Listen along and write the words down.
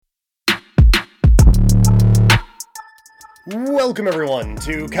Welcome everyone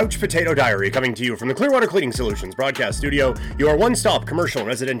to Couch Potato Diary, coming to you from the Clearwater Cleaning Solutions broadcast studio, your one-stop commercial and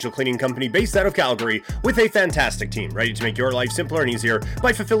residential cleaning company based out of Calgary, with a fantastic team ready to make your life simpler and easier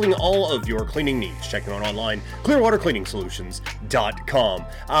by fulfilling all of your cleaning needs. Check them out online, clearwatercleaningsolutions.com.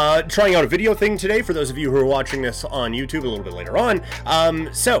 Trying out a video thing today for those of you who are watching this on YouTube a little bit later on.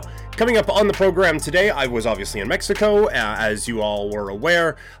 Coming up on the program today, I was obviously in Mexico, as you all were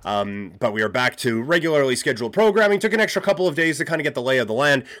aware, but we are back to regularly scheduled programming. Took an extra couple of days to kind of get the lay of the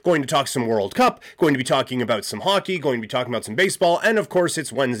land. Going to talk some World Cup, going to be talking about some hockey, going to be talking about some baseball, and of course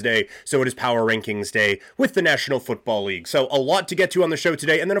it's Wednesday, so it is Power Rankings Day with the National Football League. So a lot to get to on the show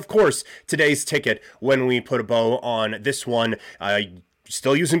today, and then of course today's ticket when we put a bow on this one.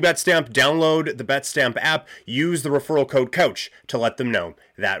 Still using BetStamp, download the BetStamp app, use the referral code COUCH to let them know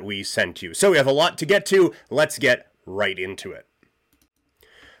that we sent you. So we have a lot to get to, let's get right into it.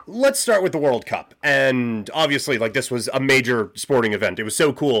 Let's start with the World Cup, and obviously, this was a major sporting event. It was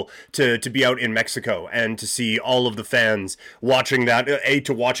so cool to be out in Mexico and to see all of the fans watching that.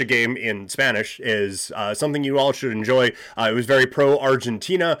 To watch a game in Spanish is something you all should enjoy. It was very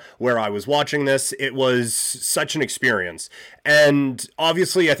pro-Argentina where I was watching this. It was such an experience, and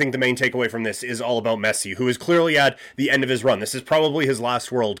obviously, I think the main takeaway from this is all about Messi, who is clearly at the end of his run. This is probably his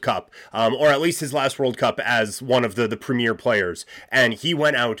last World Cup, or at least his last World Cup as one of the premier players, and he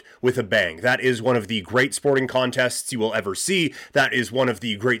went out with a bang. That is one of the great sporting contests you will ever see. That is one of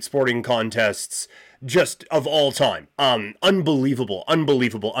the great sporting contests just of all time. Unbelievable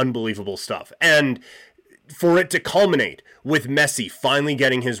stuff. And for it to culminate with Messi finally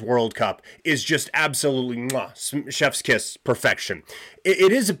getting his World Cup is just absolutely chef's kiss perfection.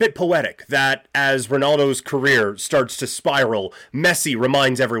 It is a bit poetic that as Ronaldo's career starts to spiral, Messi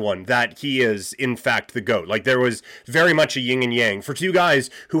reminds everyone that he is, in fact, the GOAT. There was very much a yin and yang for two guys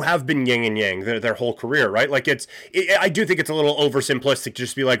who have been yin and yang their whole career, right? I do think it's a little oversimplistic to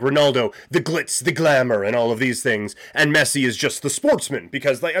just be like Ronaldo, the glitz, the glamour, and all of these things, and Messi is just the sportsman,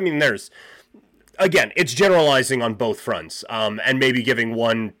 because, there's... Again, it's generalizing on both fronts, and maybe giving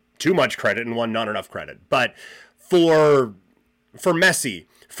one too much credit and one not enough credit. But for Messi,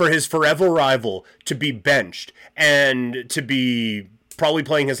 for his forever rival to be benched and to be probably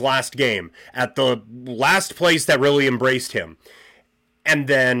playing his last game at the last place that really embraced him, and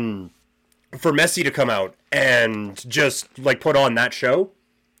then for Messi to come out and just put on that show.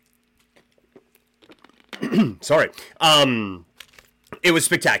 Sorry. It was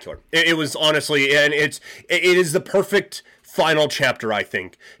spectacular. It was honestly, and it is the perfect final chapter, I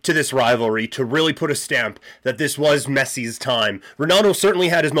think, to this rivalry, to really put a stamp that this was Messi's time. Ronaldo certainly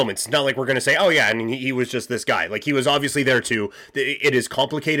had his moments. It's not like we're going to say, oh yeah, he was just this guy. He was obviously there too. It is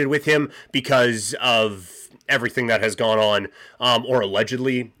complicated with him because of everything that has gone on, or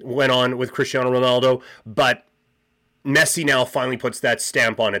allegedly went on with Cristiano Ronaldo, but Messi now finally puts that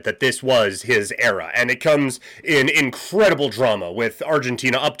stamp on it that this was his era, and it comes in incredible drama with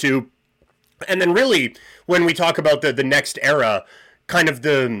Argentina up to, and then really when we talk about the next era, kind of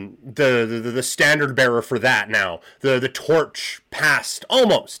the standard bearer for that now, the torch passed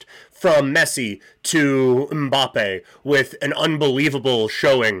almost from Messi to Mbappe with an unbelievable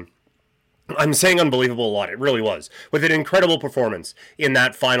showing. I'm saying unbelievable a lot. It really was. With an incredible performance in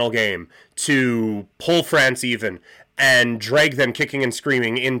that final game to pull France even and drag them kicking and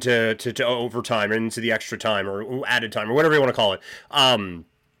screaming into overtime or into the extra time or added time or whatever you want to call it.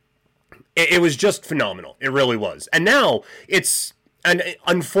 It was just phenomenal. It really was. And now it's an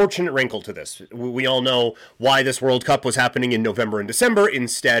unfortunate wrinkle to this. We all know why this World Cup was happening in November and December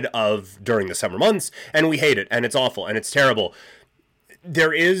instead of during the summer months, and we hate it, and it's awful, and it's terrible.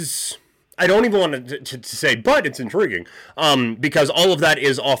 There is... I don't even want to say, but it's intriguing, because all of that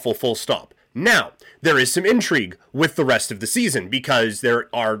is awful, full stop. Now, there is some intrigue with the rest of the season because there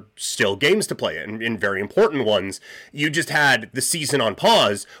are still games to play and very important ones. You just had the season on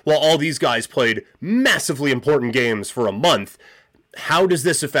pause while all these guys played massively important games for a month. How does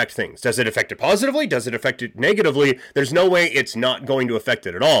this affect things? Does it affect it positively? Does it affect it negatively? There's no way it's not going to affect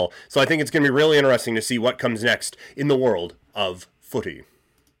it at all. So I think it's going to be really interesting to see what comes next in the world of footy.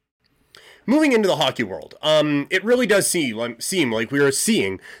 Moving into the hockey world, it really does seem like we are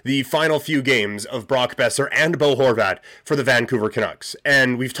seeing the final few games of Brock Boeser and Bo Horvat for the Vancouver Canucks.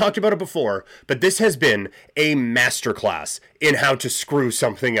 And we've talked about it before, but this has been a masterclass in how to screw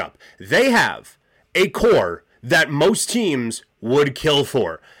something up. They have a core that most teams would kill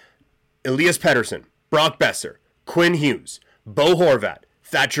for. Elias Pettersson, Brock Boeser, Quinn Hughes, Bo Horvat,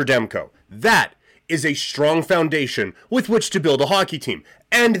 Thatcher Demko. That is a strong foundation with which to build a hockey team.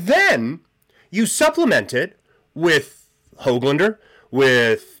 And then you supplement it with Höglander,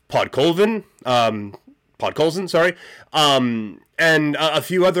 with Podkolzin, Podkolzin, sorry, and a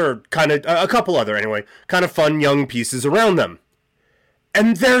few other a couple other anyway, kind of fun young pieces around them.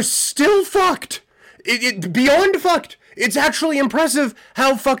 And they're still fucked. It beyond fucked. It's actually impressive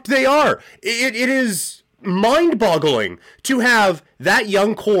how fucked they are. It is mind-boggling to have that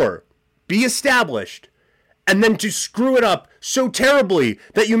young core be established and then to screw it up so terribly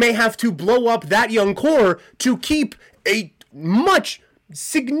that you may have to blow up that young core to keep a much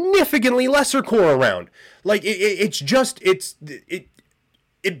significantly lesser core around. Like, it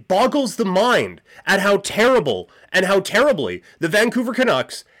boggles the mind at how terrible and how terribly the Vancouver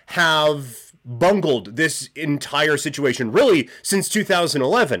Canucks have bungled this entire situation, really, since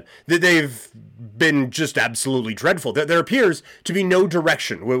 2011. That they've been just absolutely dreadful. There appears to be no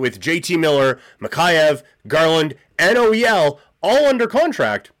direction with JT Miller, Mikheyev, Garland, and OEL all under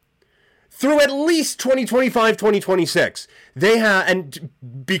contract through at least 2025, 2026. They have, and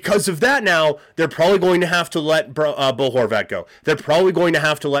because of that now, they're probably going to have to let Bo Horvat go. They're probably going to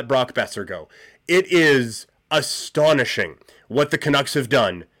have to let Brock Boeser go. It is astonishing what the Canucks have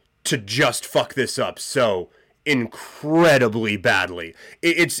done to just fuck this up so incredibly badly.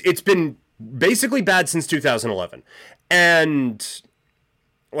 It's been basically bad since 2011. And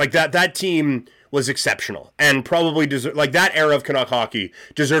like that team was exceptional and probably that era of Canuck hockey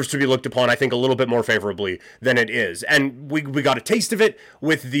deserves to be looked upon, I think, a little bit more favorably than it is. And we got a taste of it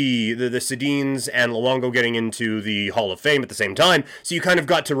with the Sedins and Luongo getting into the Hall of Fame at the same time. So you kind of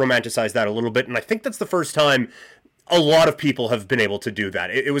got to romanticize that a little bit. And I think that's the first time a lot of people have been able to do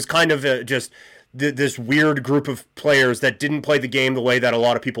that. It was kind of just this weird group of players that didn't play the game the way that a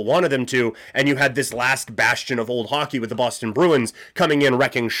lot of people wanted them to, and you had this last bastion of old hockey with the Boston Bruins coming in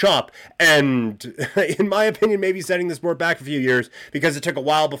wrecking shop, and in my opinion, maybe setting the sport back a few years, because it took a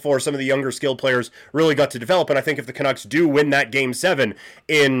while before some of the younger skilled players really got to develop, and I think if the Canucks do win that Game 7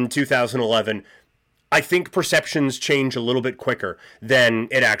 in 2011, I think perceptions change a little bit quicker than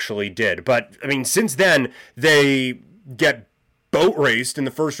it actually did. But, I mean, since then, they get boat raced in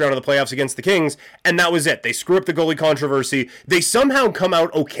the first round of the playoffs against the Kings, and that was it. They screw up the goalie controversy. They somehow come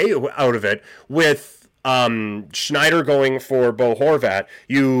out okay out of it with Schneider going for Bo Horvat.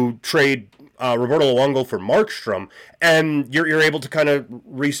 You trade Roberto Luongo for Markstrom, and you're able to kind of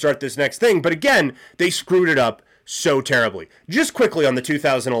restart this next thing. But again, they screwed it up so terribly. Just quickly on the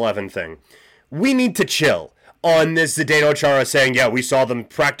 2011 thing, we need to chill on this Zdeno Chara saying, yeah, we saw them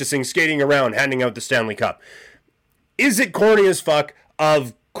practicing skating around, handing out the Stanley Cup. Is it corny as fuck?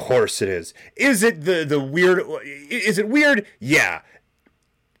 Of course it is. Is it the weird? Is it weird? Yeah.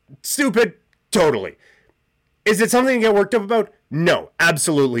 Stupid? Totally. Is it something to get worked up about? No,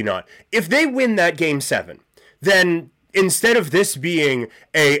 absolutely not. If they win that Game 7, then instead of this being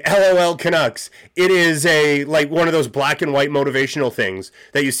a LOL Canucks, it is like one of those black and white motivational things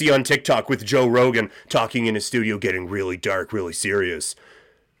that you see on TikTok with Joe Rogan talking in his studio, getting really dark, really serious.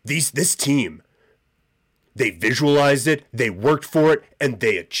 This team, they visualized it, they worked for it, and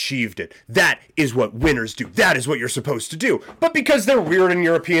they achieved it. That is what winners do. That is what you're supposed to do. But because they're weird and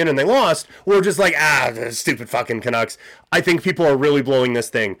European and they lost, we're just like, the stupid fucking Canucks. I think people are really blowing this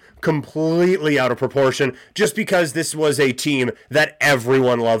thing completely out of proportion just because this was a team that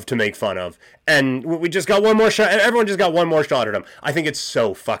everyone loved to make fun of. And we just got one more shot. Everyone just got one more shot at them. I think it's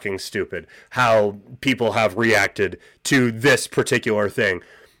so fucking stupid how people have reacted to this particular thing.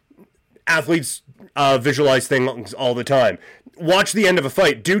 Athletes visualize things all the time. Watch the end of a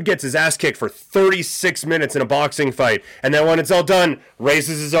fight. Dude gets his ass kicked for 36 minutes in a boxing fight, and then when it's all done,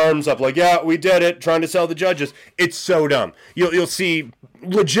 raises his arms up like, yeah, we did it, trying to sell the judges. It's so dumb. You'll see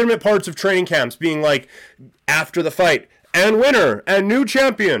legitimate parts of training camps being like, after the fight, and winner, and new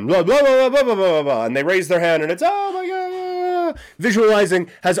champion, blah, blah, blah, blah, blah, blah, blah, and they raise their hand, and it's, oh my God. Visualizing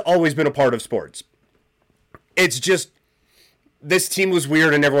has always been a part of sports. It's just, this team was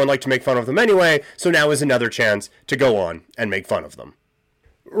weird and everyone liked to make fun of them anyway, so now is another chance to go on and make fun of them.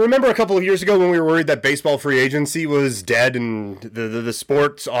 Remember a couple of years ago when we were worried that baseball free agency was dead and the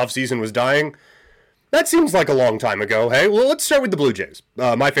sports offseason was dying? That seems like a long time ago, hey? Well, let's start with the Blue Jays,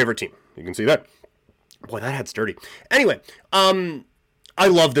 my favorite team. You can see that. Boy, that hat's dirty. Anyway, I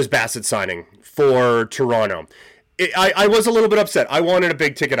love this Bassett signing for Toronto. I was a little bit upset. I wanted a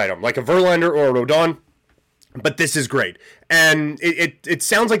big ticket item, like a Verlander or a Rodon. But this is great. And it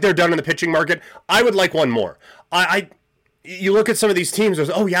sounds like they're done in the pitching market. I would like one more. You look at some of these teams,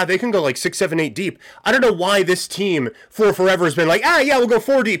 oh yeah, they can go like 6, 7, 8 deep. I don't know why this team for forever has been like, yeah, we'll go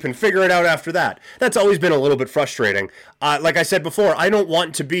 4 deep and figure it out after that. That's always been a little bit frustrating. Like I said before, I don't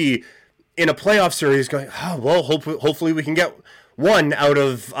want to be in a playoff series going, oh, well, hopefully we can get one out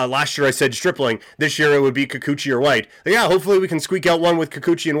of last year I said Stripling. This year it would be Kikuchi or White. Yeah, hopefully we can squeak out one with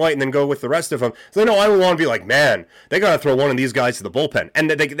Kikuchi and White and then go with the rest of them. So no, I would want to be like, man, they got to throw one of these guys to the bullpen. And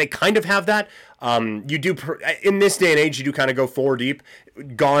they kind of have that. You do, in this day and age, you do kind of go 4 deep.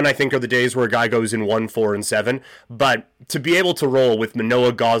 Gone, I think, are the days where a guy goes in 1, 4, and 7. But to be able to roll with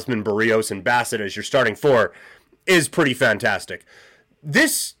Manoah, Gosman, Barrios, and Bassett as your starting 4 is pretty fantastic.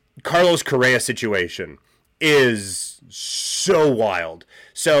 This Carlos Correa situation is so wild.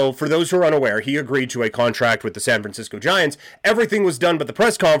 So, for those who are unaware, he agreed to a contract with the San Francisco Giants. Everything was done but the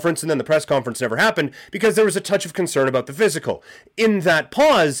press conference, and then the press conference never happened because there was a touch of concern about the physical. In that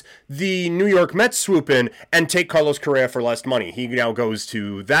pause, the New York Mets swoop in and take Carlos Correa for less money. He now goes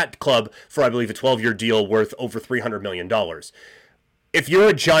to that club for, I believe, a 12-year deal worth over $300 million. If you're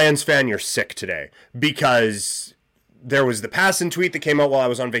a Giants fan, you're sick today because there was the Passan tweet that came out while I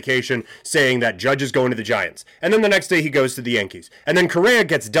was on vacation saying that Judge is going to the Giants. And then the next day he goes to the Yankees. And then Correa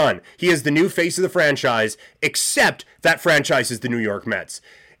gets done. He is the new face of the franchise, except that franchise is the New York Mets.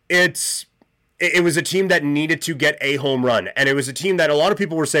 It was a team that needed to get a home run. And it was a team that a lot of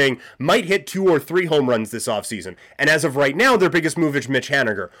people were saying might hit 2 or 3 home runs this offseason. And as of right now, their biggest move is Mitch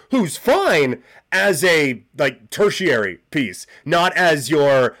Haniger, who's fine as a, tertiary piece. Not as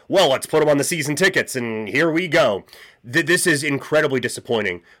your, well, let's put him on the season tickets and here we go. This is incredibly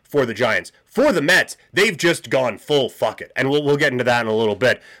disappointing for the Giants. For the Mets, they've just gone full fuck it. And we'll get into that in a little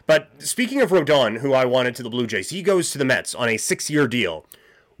bit. But speaking of Rodon, who I wanted to the Blue Jays, he goes to the Mets on a 6-year deal,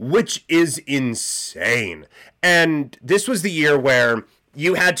 which is insane. And this was the year where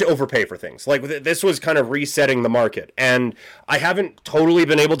you had to overpay for things. This was kind of resetting the market. And I haven't totally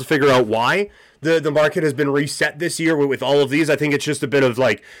been able to figure out why the market has been reset this year with all of these. I think it's just a bit of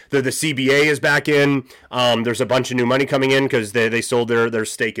the CBA is back in. There's a bunch of new money coming in because they sold their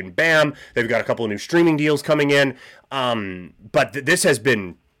stake in BAM. They've got a couple of new streaming deals coming in. But this has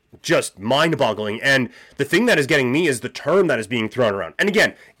been just mind-boggling. And the thing that is getting me is the term that is being thrown around. And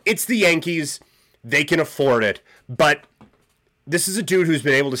again, it's the Yankees. They can afford it. But this is a dude who's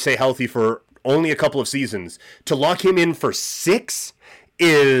been able to stay healthy for only a couple of seasons. To lock him in for 6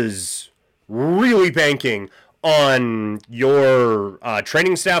 is really banking on your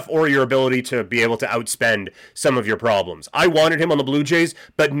training staff or your ability to be able to outspend some of your problems. I wanted him on the Blue Jays,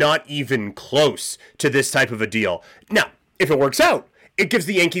 but not even close to this type of a deal. Now, if it works out, it gives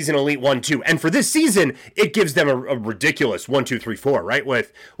the Yankees an elite 1-2. And for this season, it gives them a ridiculous 1-2-3-4, right?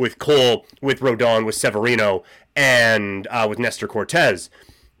 With Cole, with Rodon, with Severino, and with Nestor Cortez.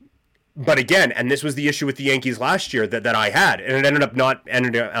 But again, and this was the issue with the Yankees last year that I had, and it ended up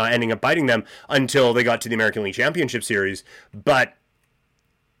ending up biting them until they got to the American League Championship Series. But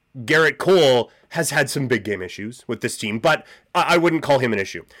Garrett Cole has had some big game issues with this team, but I wouldn't call him an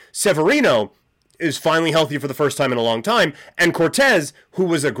issue. Severino is finally healthy for the first time in a long time, and Cortez, who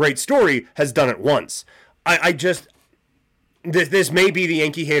was a great story, has done it once. This may be the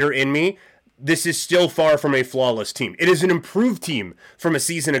Yankee hater in me. This is still far from a flawless team. It is an improved team from a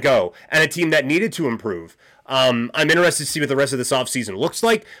season ago, and a team that needed to improve. I'm interested to see what the rest of this offseason looks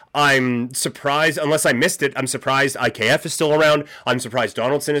like. I'm surprised, unless I missed it, I'm surprised IKF is still around. I'm surprised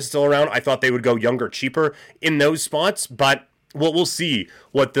Donaldson is still around. I thought they would go younger, cheaper in those spots, but we'll see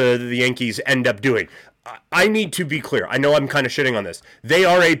what the Yankees end up doing. I need to be clear. I know I'm kind of shitting on this. They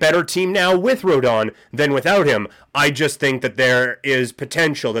are a better team now with Rodon than without him. I just think that there is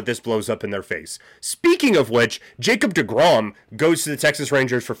potential that this blows up in their face. Speaking of which, Jacob deGrom goes to the Texas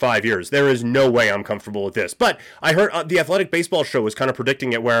Rangers for 5 years. There is no way I'm comfortable with this. But I heard the Athletic Baseball Show was kind of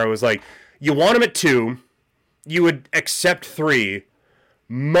predicting it where I was like, you want him at 2, you would accept 3.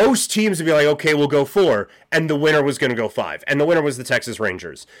 Most teams would be like, okay, we'll go 4. And the winner was going to go 5. And the winner was the Texas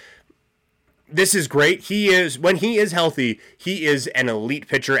Rangers. This is great. When he is healthy, he is an elite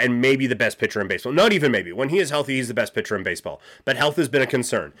pitcher and maybe the best pitcher in baseball. Not even maybe. When he is healthy, he's the best pitcher in baseball. But health has been a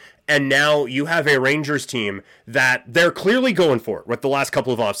concern. And now you have a Rangers team that they're clearly going for it with the last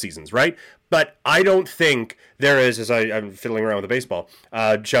couple of off seasons, right? But I don't think there is, as I'm fiddling around with the baseball,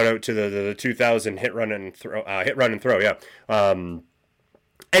 shout out to the 2000 hit run and throw, yeah.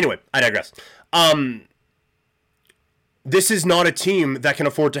 Anyway, I digress. This is not a team that can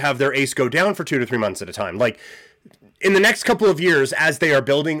afford to have their ace go down for 2 to 3 months at a time. In the next couple of years, as they are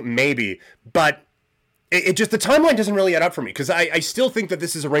building, maybe. But it just, the timeline doesn't really add up for me. Because I still think that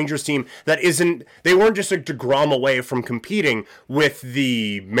this is a Rangers team that they weren't just a DeGrom away from competing with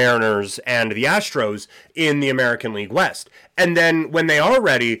the Mariners and the Astros in the American League West. And then when they are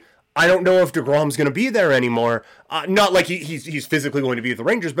ready, I don't know if DeGrom's going to be there anymore. Not like he's physically going to be at the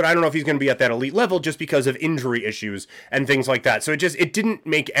Rangers, but I don't know if he's going to be at that elite level just because of injury issues and things like that. So it didn't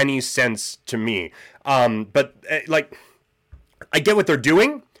make any sense to me. But I get what they're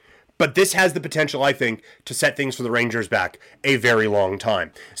doing, but this has the potential, I think, to set things for the Rangers back a very long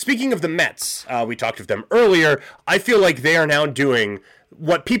time. Speaking of the Mets, we talked of them earlier. I feel like they are now doing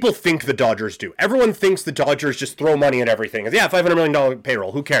what people think the Dodgers do. Everyone thinks the Dodgers just throw money at everything. Yeah, $500 million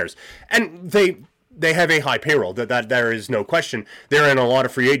payroll, who cares? And they have a high payroll, that there is no question. They're in a lot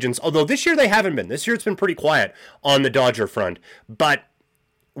of free agents, although this year they haven't been. This year it's been pretty quiet on the Dodger front. But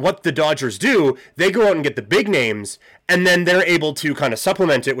what the Dodgers do, they go out and get the big names, and then they're able to kind of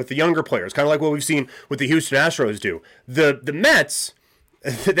supplement it with the younger players, kind of like what we've seen with the Houston Astros do. The Mets,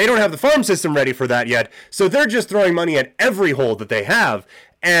 they don't have the farm system ready for that yet, so they're just throwing money at every hole that they have,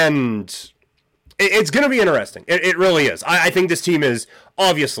 and it's going to be interesting. It really is. I think this team is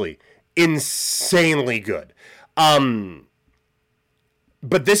obviously insanely good.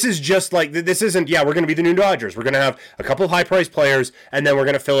 But this is just like, this isn't, we're going to be the new Dodgers. We're going to have a couple of high-priced players, and then we're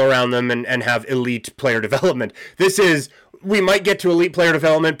going to fill around them and have elite player development. This is, we might get to elite player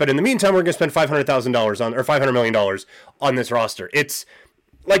development, but in the meantime, we're going to spend $500,000 on, or $500 million on this roster. It's,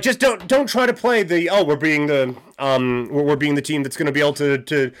 like, just don't try to play the, we're being the team that's going to be able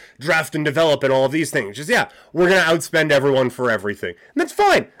to draft and develop and all of these things. Just, we're going to outspend everyone for everything. And that's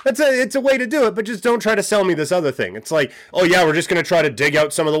fine. It's a way to do it, but just don't try to sell me this other thing. It's like, we're just going to try to dig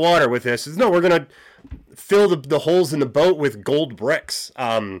out some of the water with this. No, we're going to fill the holes in the boat with gold bricks.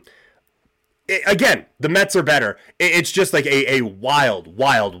 Again, the Mets are better. It's just like a wild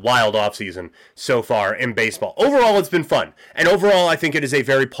offseason so far in baseball. Overall, it's been fun. And overall, I think it is a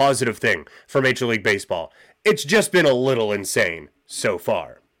very positive thing for Major League Baseball. It's just been a little insane so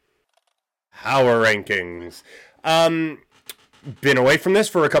far. Power rankings. Been away from this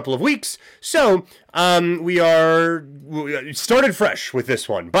for a couple of weeks, so we started fresh with this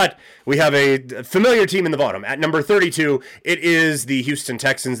one, but we have a familiar team in the bottom. At number 32, it is the Houston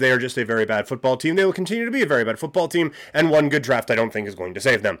Texans. They are just a very bad football team. They will continue to be a very bad football team, and one good draft I don't think is going to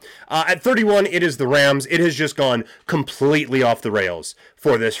save them. At 31, it is the Rams. It has just gone completely off the rails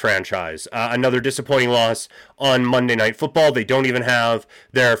for this franchise. Another disappointing loss on Monday Night Football. They don't even have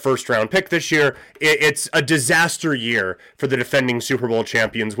their first-round pick this year. It's a disaster year for the defending Super Bowl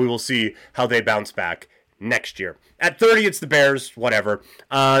champions. We will see how they bounce back next year. At 30, it's the Bears, whatever.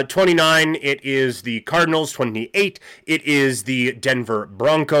 29, it is the Cardinals. 28, it is the Denver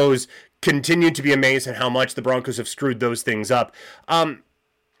Broncos. Continue to be amazed at how much the Broncos have screwed those things up.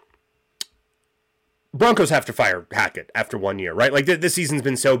 Broncos have to fire Hackett after 1 year, right? Like, this season's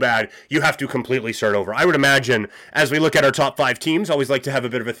been so bad, you have to completely start over. I would imagine, as we look at our top 5 teams, always like to have a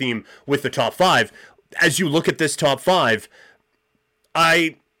bit of a theme with the top 5. As you look at this top 5,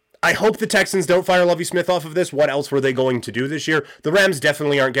 I hope the Texans don't fire Lovie Smith off of this. What else were they going to do this year? The Rams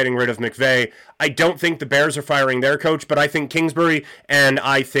definitely aren't getting rid of McVay. I don't think the Bears are firing their coach, but I think Kingsbury and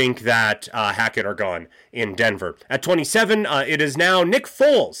I think that Hackett are gone in Denver. At 27, it is now Nick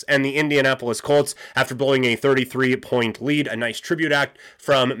Foles and the Indianapolis Colts after blowing a 33-point lead. A nice tribute act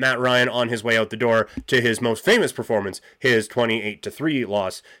from Matt Ryan on his way out the door to his most famous performance, his 28-3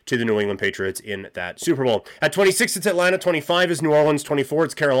 loss to the New England Patriots in that Super Bowl. At 26, it's Atlanta. 25 is New Orleans. 24,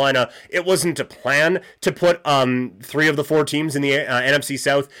 it's Carolina. It wasn't a plan to put 3 of the 4 teams in the NFC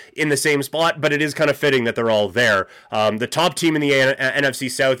South in the same spot, but it is kind of fitting that they're all there. The top team in the NFC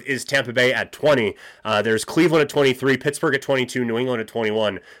South is Tampa Bay at 20. There's Cleveland at 23, Pittsburgh at 22, New England at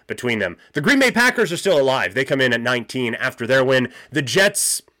 21 between them. The Green Bay Packers are still alive. They come in at 19 after their win. The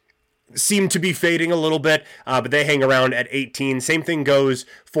Jets seem to be fading a little bit, but they hang around at 18. Same thing goes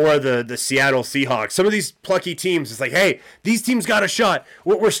for the Seattle Seahawks. Some of these plucky teams, it's like, hey, these teams got a shot.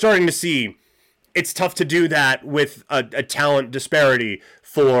 What we're starting to see, it's tough to do that with a talent disparity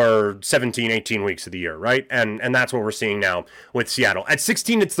for 17, 18 weeks of the year, right? And that's what we're seeing now with Seattle. At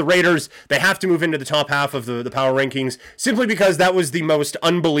 16, it's the Raiders. They have to move into the top half of the power rankings simply because that was the most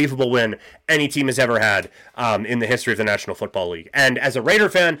unbelievable win any team has ever had in the history of the National Football League. And as a Raider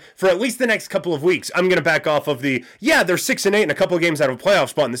fan, for at least the next couple of weeks, I'm going to back off of they're 6-8 and a couple of games out of a playoff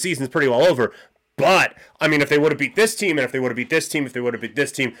spot and the season's pretty well over. But, I mean, if they would have beat this team, and if they would have beat this team, if they would have beat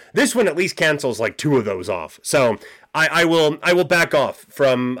this team, this one at least cancels like 2 of those off. So I will back off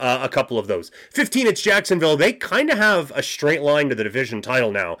from a couple of those. 15, it's Jacksonville. They kind of have a straight line to the division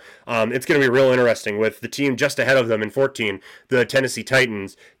title now. It's going to be real interesting with the team just ahead of them in 14, the Tennessee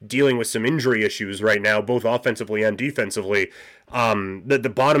Titans, dealing with some injury issues right now, both offensively and defensively.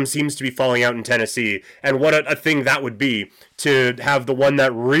 The bottom seems to be falling out in Tennessee, and what a thing that would be to have the one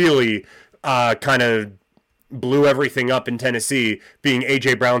that really kind of blew everything up in Tennessee being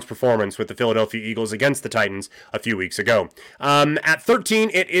A.J. Brown's performance with the Philadelphia Eagles against the Titans a few weeks ago. At 13,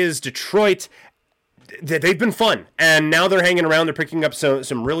 it is Detroit. they've been fun, and now they're hanging around. They're picking up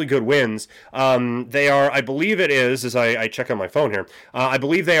some really good wins. They are, I believe it is, as I check on my phone here, I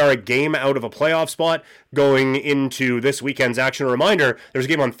believe they are a game out of a playoff spot going into this weekend's action. A reminder, there's a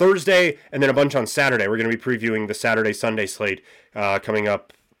game on Thursday and then a bunch on Saturday. We're going to be previewing the Saturday-Sunday slate coming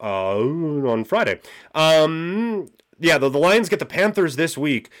up on Friday. The Lions get the Panthers this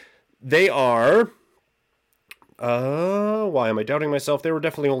week. They are... why am I doubting myself? They were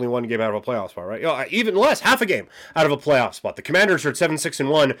definitely only one game out of a playoff spot, right? Even less, half a game out of a playoff spot. The Commanders are at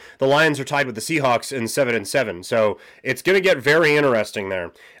 7-6-1. The Lions are tied with the Seahawks in 7-7. So it's going to get very interesting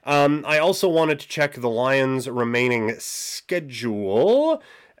there. I also wanted to check the Lions' remaining schedule,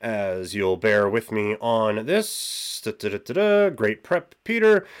 as you'll bear with me on this. Great prep,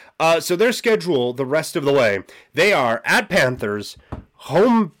 Peter. So their schedule, the rest of the way, they are at Panthers,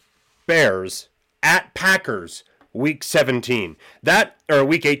 home Bears, at Packers, Week 17.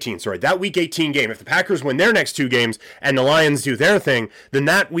 Week 18, sorry. That Week 18 game, if the Packers win their next two games and the Lions do their thing, then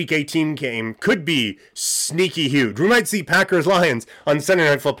that Week 18 game could be sneaky huge. We might see Packers-Lions on Sunday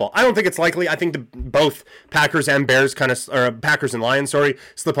Night Football. I don't think it's likely. I think both Packers and Bears Packers and Lions,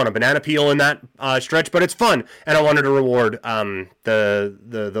 slip on a banana peel in that stretch, but it's fun, and I wanted to reward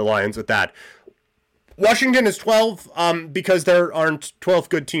the Lions with that. Washington is 12 because there aren't 12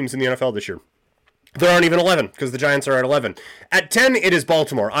 good teams in the NFL this year. There aren't even 11 because the Giants are at 11. At 10, it is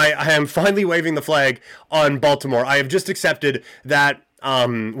Baltimore. I am finally waving the flag on Baltimore. I have just accepted that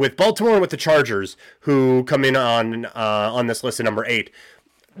with Baltimore and with the Chargers, who come in on this list at number 8,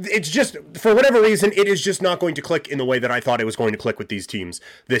 it's just, for whatever reason, it is just not going to click in the way that I thought it was going to click with these teams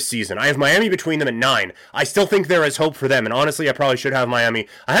this season. I have Miami between them at 9. I still think there is hope for them, and honestly, I probably should have Miami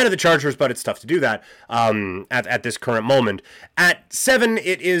ahead of the Chargers, but it's tough to do that at this current moment. At 7,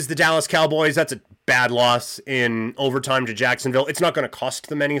 it is the Dallas Cowboys. That's a bad loss in overtime to Jacksonville. It's not going to cost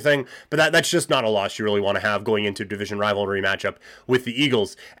them anything, but that's just not a loss you really want to have going into a division rivalry matchup with the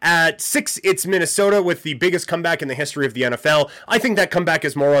Eagles. At 6, it's Minnesota with the biggest comeback in the history of the NFL. I think that comeback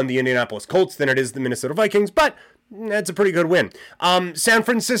is more on the Indianapolis Colts than it is the Minnesota Vikings, but that's a pretty good win. San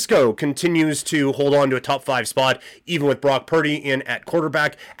Francisco continues to hold on to a top 5 spot, even with Brock Purdy in at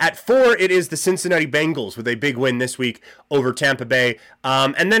quarterback. At 4, it is the Cincinnati Bengals with a big win this week over Tampa Bay.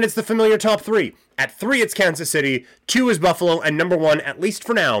 And then it's the familiar top 3. At 3, it's Kansas City. 2 is Buffalo. And number 1, at least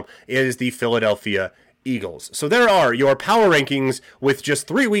for now, is the Philadelphia Eagles. So there are your power rankings with just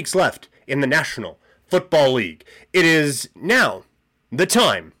 3 weeks left in the National Football League. It is now the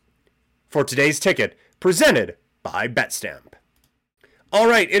time for today's ticket, presented by BetStamp. All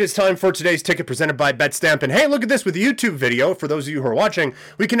right, it is time for today's ticket presented by BetStamp. And hey, look at this with the YouTube video. For those of you who are watching,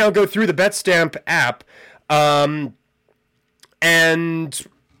 we can now go through the BetStamp app and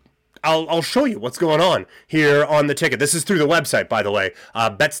I'll show you what's going on here on the ticket. This is through the website, by the way.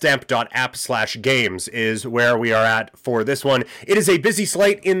 Betstamp.app/games is where we are at for this one. It is a busy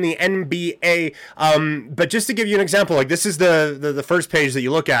slate in the NBA, but just to give you an example, like this is the first page that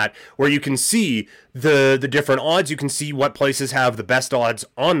you look at where you can see the different odds. You can see what places have the best odds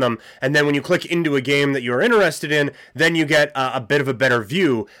on them, and then when you click into a game that you're interested in, then you get a bit of a better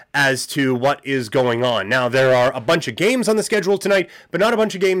view as to what is going on. Now, there are a bunch of games on the schedule tonight, but not a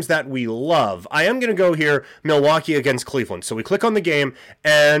bunch of games that we love. I am going to go here, Milwaukee against Cleveland. So we click on the game,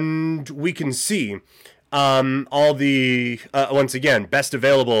 and we can see all the, once again, best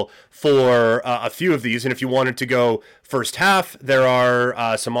available for a few of these. And if you wanted to go first half, there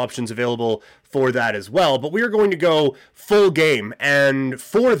are some options available for that as well. But we are going to go full game. And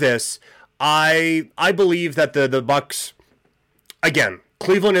for this, I believe that the Bucks, again,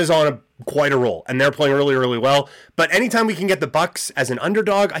 Cleveland is on quite a roll, and they're playing really, really well. But anytime we can get the Bucks as an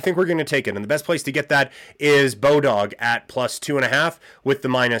underdog, I think we're going to take it. And the best place to get that is Bodog at +2.5 with the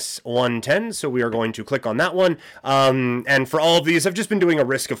 -110. So we are going to click on that one. And for all of these, I've just been doing a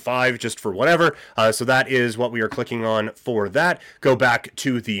risk of 5 just for whatever. So that is what we are clicking on for that. Go back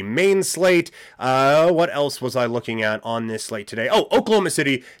to the main slate. What else was I looking at on this slate today? Oh, Oklahoma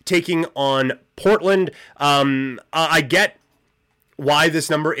City taking on Portland. I get why this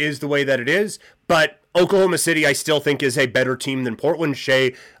number is the way that it is, but Oklahoma City I still think is a better team than Portland.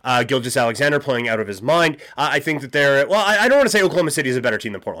 Shea Gilgeous-Alexander playing out of his mind. I think that I don't want to say Oklahoma City is a better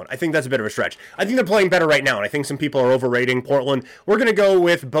team than Portland. I think that's a bit of a stretch. I think they're playing better right now, and I think some people are overrating Portland. We're going to go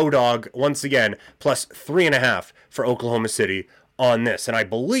with Bodog once again, +3.5 for Oklahoma City on this, and I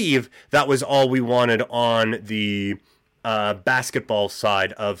believe that was all we wanted on the basketball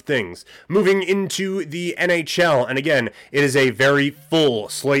side of things. Moving into the NHL, and again, it is a very full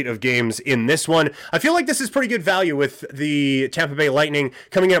slate of games in this one. I feel like this is pretty good value with the Tampa Bay Lightning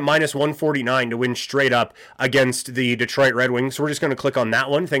coming in at minus 149 to win straight up against the Detroit Red Wings. So we're just going to click on that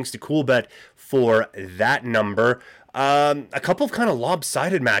one. Thanks to CoolBet for that number. A couple of kind of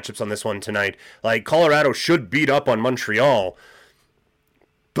lopsided matchups on this one tonight. Like, Colorado should beat up on Montreal,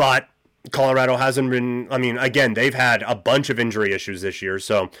 but Colorado hasn't been, I mean, again, they've had a bunch of injury issues this year,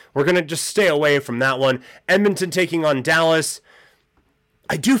 so we're going to just stay away from that one. Edmonton taking on Dallas.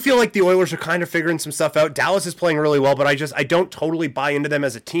 I do feel like the Oilers are kind of figuring some stuff out. Dallas is playing really well, but I don't totally buy into them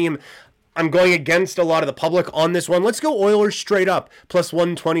as a team. I'm going against a lot of the public on this one. Let's go Oilers straight up, plus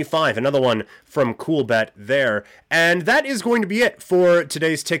 125. Another one from CoolBet there. And that is going to be it for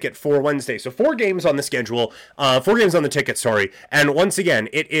today's ticket for Wednesday. So 4 games on the schedule, 4 games on the ticket, sorry. And once again,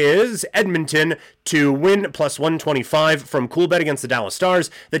 it is Edmonton to win plus 125 from CoolBet against the Dallas Stars.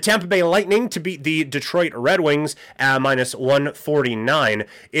 The Tampa Bay Lightning to beat the Detroit Red Wings at minus 149.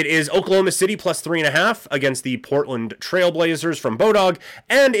 It is Oklahoma City plus 3.5 against the Portland Trailblazers from Bodog.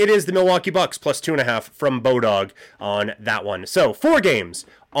 And it is the Milwaukee Bucks plus 2.5 from Bodog on that one. So 4 games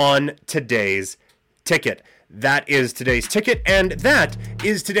on today's ticket. That is today's ticket, and that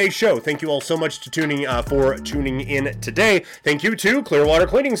is today's show. Thank you all so much for tuning in today. Thank you to Clearwater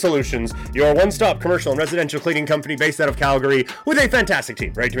Cleaning Solutions, your one-stop commercial and residential cleaning company based out of Calgary, with a fantastic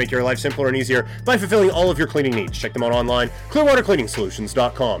team ready to make your life simpler and easier by fulfilling all of your cleaning needs. Check them out online,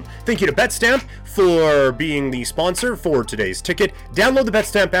 clearwatercleaningsolutions.com. Thank you to BetStamp for being the sponsor for today's ticket. Download the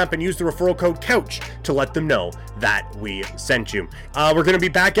BetStamp app and use the referral code COUCH to let them know that we sent you. We're going to be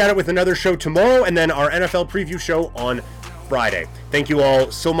back at it with another show tomorrow, and then our NFL preview show on Friday. Thank you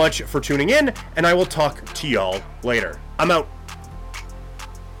all so much for tuning in, and I will talk to y'all later. I'm out.